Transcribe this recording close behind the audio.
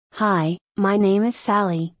Hi, my name is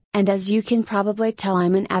Sally, and as you can probably tell,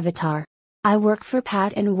 I'm an avatar. I work for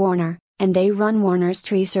Pat and Warner, and they run Warner's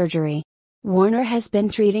tree surgery. Warner has been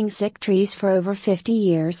treating sick trees for over 50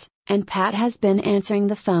 years, and Pat has been answering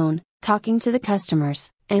the phone, talking to the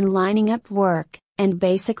customers, and lining up work, and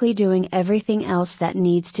basically doing everything else that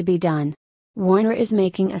needs to be done. Warner is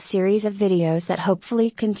making a series of videos that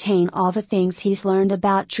hopefully contain all the things he's learned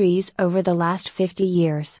about trees over the last 50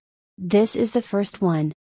 years. This is the first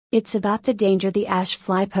one. It's about the danger the ash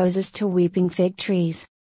fly poses to weeping fig trees.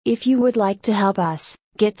 If you would like to help us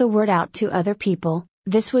get the word out to other people,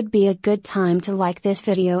 this would be a good time to like this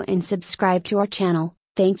video and subscribe to our channel.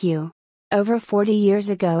 Thank you. Over 40 years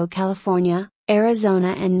ago, California,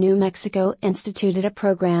 Arizona and New Mexico instituted a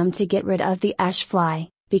program to get rid of the ash fly,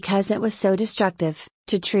 because it was so destructive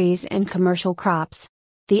to trees and commercial crops.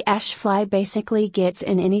 The ash fly basically gets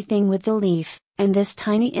in anything with the leaf, and this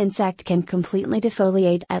tiny insect can completely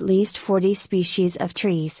defoliate at least 40 species of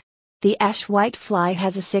trees. The ash whitefly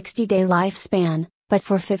has a 60-day lifespan, but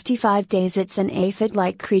for 55 days it's an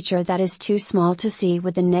aphid-like creature that is too small to see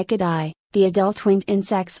with the naked eye. The adult winged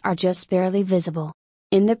insects are just barely visible.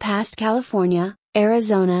 In the past, California,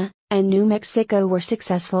 Arizona, and New Mexico were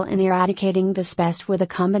successful in eradicating this pest with a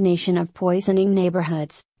combination of poisoning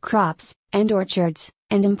neighborhoods, crops, and orchards,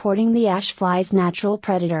 and importing the ash fly's natural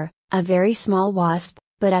predator, a very small wasp,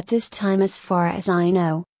 but at this time, as far as I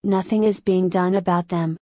know, nothing is being done about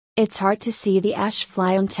them. It's hard to see the ash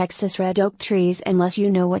fly on Texas red oak trees unless you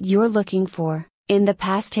know what you're looking for. In the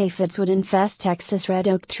past, aphids would infest Texas red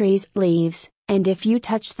oak trees' leaves, and if you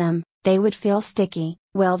touch them, they would feel sticky.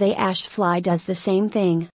 Well, the ash fly does the same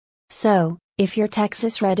thing. So, if your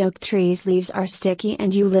Texas red oak tree's leaves are sticky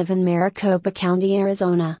and you live in Maricopa County,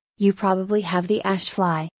 Arizona, you probably have the ash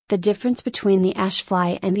fly. The difference between the ash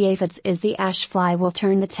fly and the aphids is the ash fly will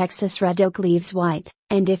turn the Texas red oak leaves white,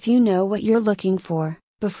 and if you know what you're looking for,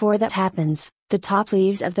 before that happens, the top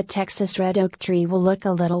leaves of the Texas red oak tree will look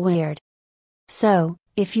a little weird. So,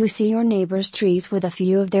 if you see your neighbor's trees with a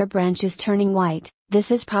few of their branches turning white,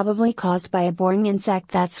 this is probably caused by a boring insect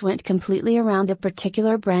that's went completely around a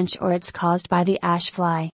particular branch, or it's caused by the ash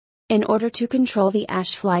fly. In order to control the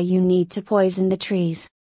ash fly, you need to poison the trees.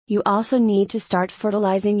 You also need to start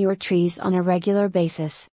fertilizing your trees on a regular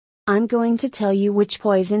basis. I'm going to tell you which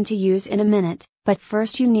poison to use in a minute, but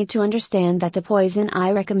first you need to understand that the poison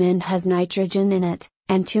I recommend has nitrogen in it,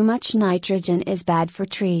 and too much nitrogen is bad for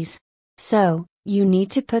trees. So, you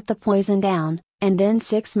need to put the poison down, and then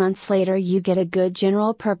 6 months later you get a good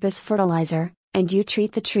general purpose fertilizer, and you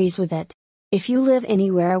treat the trees with it. If you live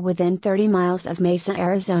anywhere within 30 miles of Mesa,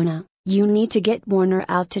 Arizona, you need to get Warner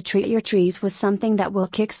out to treat your trees with something that will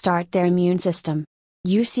kickstart their immune system.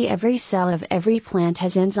 You see, every cell of every plant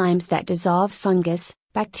has enzymes that dissolve fungus,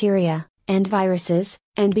 bacteria, and viruses,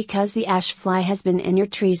 and because the ash fly has been in your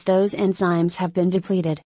trees, those enzymes have been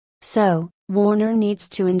depleted. So, Warner needs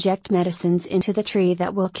to inject medicines into the tree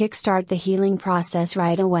that will kickstart the healing process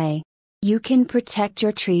right away. You can protect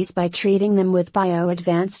your trees by treating them with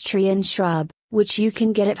Bio-Advanced Tree and Shrub, which you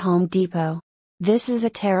can get at Home Depot. This is a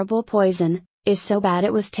terrible poison, is so bad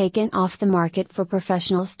it was taken off the market for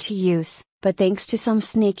professionals to use, but thanks to some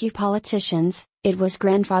sneaky politicians, it was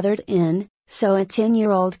grandfathered in, so a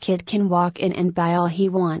 10-year-old kid can walk in and buy all he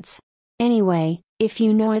wants. Anyway, if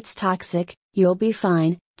you know it's toxic, you'll be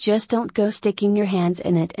fine, just don't go sticking your hands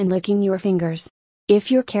in it and licking your fingers. If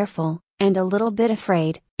you're careful, and a little bit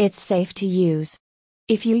afraid, it's safe to use.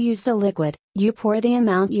 If you use the liquid, you pour the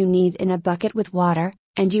amount you need in a bucket with water,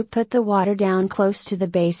 and you put the water down close to the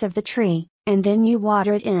base of the tree, and then you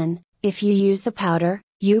water it in. If you use the powder,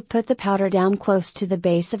 you put the powder down close to the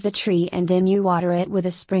base of the tree and then you water it with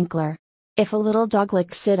a sprinkler. If a little dog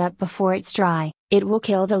licks it up before it's dry, it will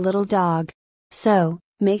kill the little dog. So,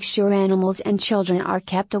 make sure animals and children are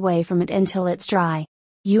kept away from it until it's dry.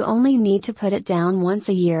 You only need to put it down once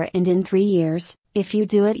a year, and in 3 years, if you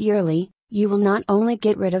do it yearly, you will not only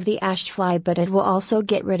get rid of the ash fly, but it will also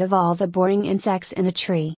get rid of all the boring insects in a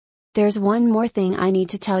tree. There's one more thing I need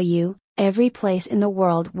to tell you. Every place in the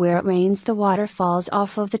world where it rains, the water falls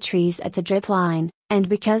off of the trees at the drip line, and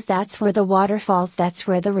because that's where the water falls, that's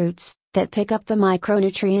where the roots that pick up the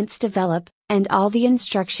micronutrients develop, and all the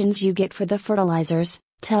instructions you get for the fertilizers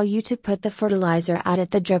tell you to put the fertilizer out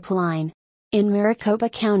at the drip line. In Maricopa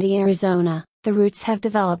County, Arizona, the roots have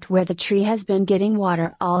developed where the tree has been getting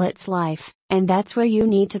water all its life, and that's where you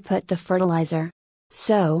need to put the fertilizer.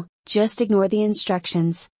 So, just ignore the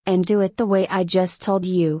instructions, and do it the way I just told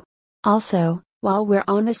you. Also, while we're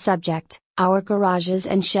on the subject, our garages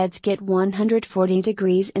and sheds get 140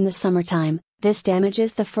 degrees in the summertime. This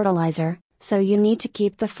damages the fertilizer, so you need to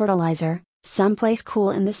keep the fertilizer someplace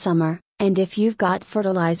cool in the summer, and if you've got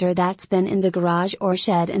fertilizer that's been in the garage or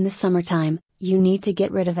shed in the summertime, you need to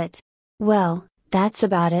get rid of it. Well, that's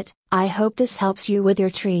about it. I hope this helps you with your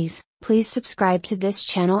trees. Please subscribe to this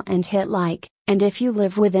channel and hit like, and if you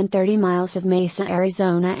live within 30 miles of Mesa,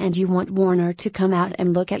 Arizona and you want Warner to come out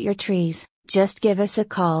and look at your trees, just give us a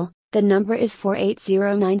call. The number is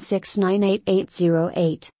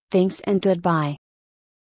 480-969-8808. Thanks and goodbye.